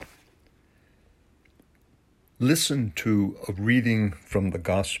Listen to a reading from the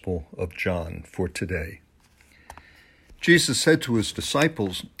Gospel of John for today. Jesus said to his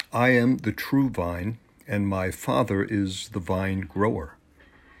disciples, "I am the true vine, and my Father is the vine grower.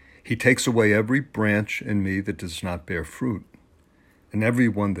 He takes away every branch in me that does not bear fruit, and every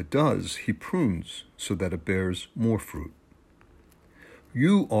one that does, he prunes so that it bears more fruit.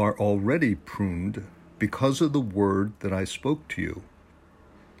 You are already pruned because of the word that I spoke to you.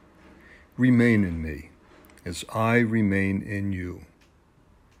 Remain in me, as I remain in you.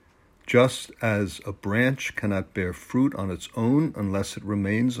 Just as a branch cannot bear fruit on its own unless it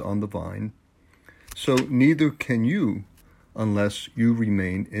remains on the vine, so neither can you unless you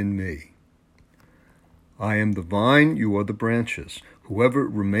remain in me. I am the vine, you are the branches. Whoever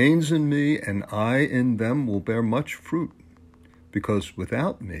remains in me and I in them will bear much fruit, because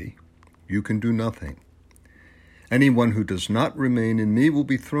without me you can do nothing. Anyone who does not remain in me will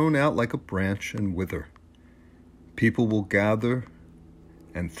be thrown out like a branch and wither. People will gather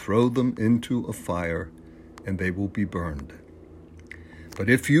and throw them into a fire, and they will be burned. But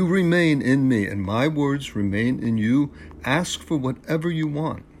if you remain in me and my words remain in you, ask for whatever you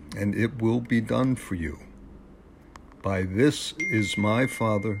want, and it will be done for you. By this is my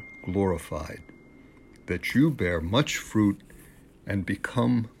Father glorified, that you bear much fruit and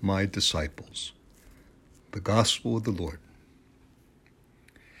become my disciples." The Gospel of the Lord.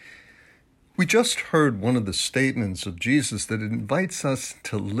 We just heard one of the statements of Jesus that invites us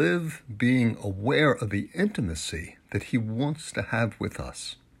to live being aware of the intimacy that he wants to have with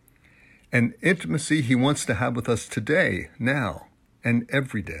us. An intimacy he wants to have with us today, now, and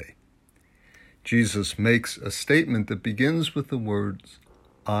every day. Jesus makes a statement that begins with the words,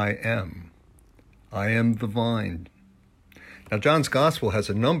 I am. I am the vine. Now, John's Gospel has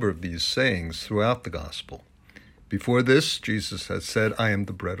a number of these sayings throughout the Gospel. Before this, Jesus had said, I am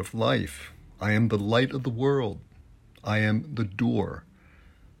the bread of life. I am the light of the world. I am the door.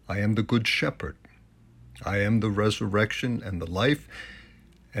 I am the good shepherd. I am the resurrection and the life,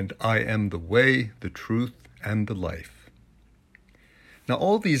 and I am the way, the truth, and the life. Now,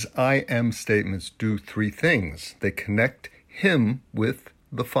 all these I am statements do three things. They connect him with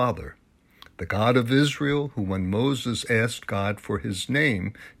the Father, the God of Israel, who when Moses asked God for his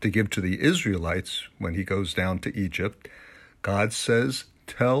name to give to the Israelites when he goes down to Egypt, God says,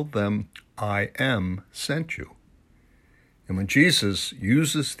 tell them, I am sent you. And when Jesus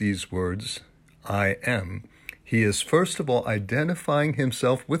uses these words, I am, he is first of all identifying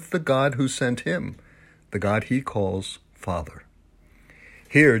himself with the God who sent him, the God he calls Father.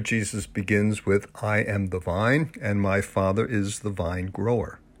 Here, Jesus begins with, I am the vine, and my Father is the vine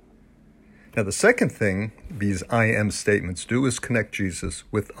grower. Now, the second thing these I am statements do is connect Jesus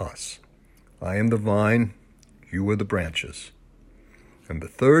with us. I am the vine, you are the branches. And the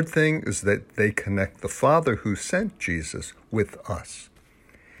third thing is that they connect the Father who sent Jesus with us.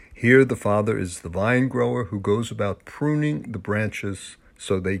 Here, the Father is the vine grower who goes about pruning the branches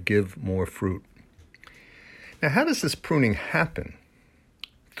so they give more fruit. Now, how does this pruning happen?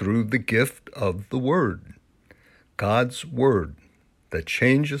 Through the gift of the Word, God's Word, that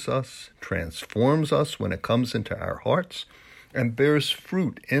changes us, transforms us when it comes into our hearts, and bears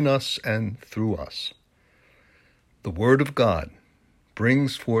fruit in us and through us. The Word of God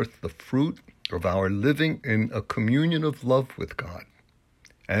brings forth the fruit of our living in a communion of love with God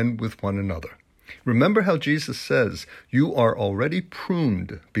and with one another. Remember how Jesus says, you are already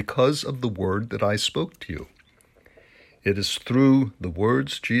pruned because of the word that I spoke to you. It is through the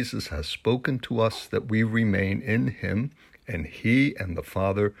words Jesus has spoken to us that we remain in him, and he and the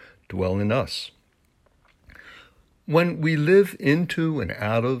Father dwell in us. When we live into and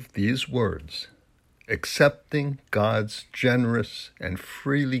out of these words, accepting God's generous and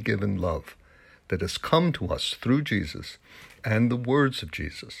freely given love that has come to us through Jesus and the words of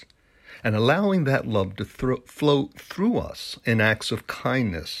Jesus, and allowing that love to flow through us in acts of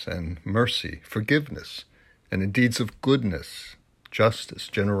kindness and mercy, forgiveness, and in deeds of goodness, justice,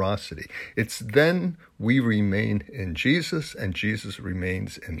 generosity. It's then we remain in Jesus and Jesus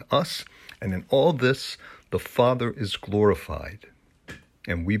remains in us, and in all this, the Father is glorified,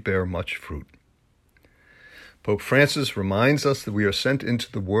 and we bear much fruit. Pope Francis reminds us that we are sent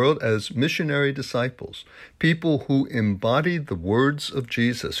into the world as missionary disciples, people who embody the words of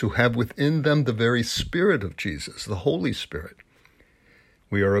Jesus, who have within them the very Spirit of Jesus, the Holy Spirit.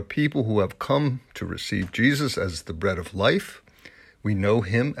 We are a people who have come to receive Jesus as the bread of life. We know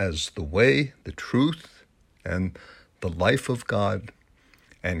him as the way, the truth, and the life of God,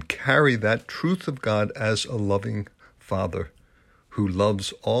 and carry that truth of God as a loving Father who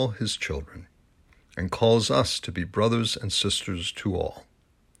loves all his children and calls us to be brothers and sisters to all.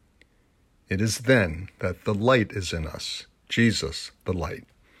 It is then that the light is in us, Jesus, the light,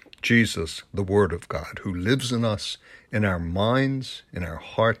 Jesus, the Word of God, who lives in us, in our minds, in our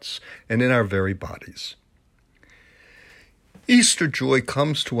hearts, and in our very bodies. Easter joy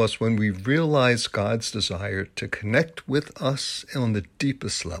comes to us when we realize God's desire to connect with us on the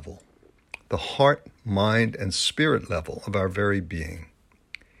deepest level, the heart, mind, and spirit level of our very being.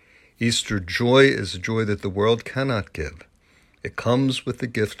 Easter joy is a joy that the world cannot give. It comes with the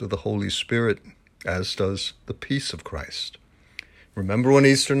gift of the Holy Spirit, as does the peace of Christ. Remember on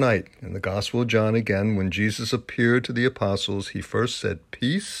Easter night, in the Gospel of John again, when Jesus appeared to the apostles, he first said,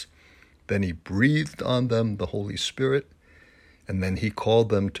 "Peace," then he breathed on them the Holy Spirit, and then he called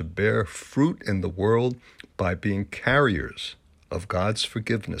them to bear fruit in the world by being carriers of God's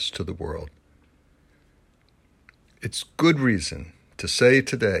forgiveness to the world. It's good reason to say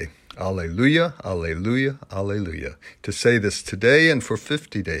today, Alleluia, Alleluia, Alleluia. To say this today and for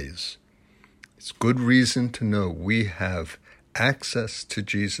 50 days. It's good reason to know we have access to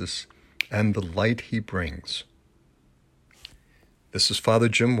Jesus and the light he brings. This is Father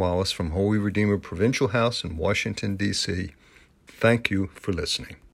Jim Wallace from Holy Redeemer Provincial House in Washington, D.C. Thank you for listening.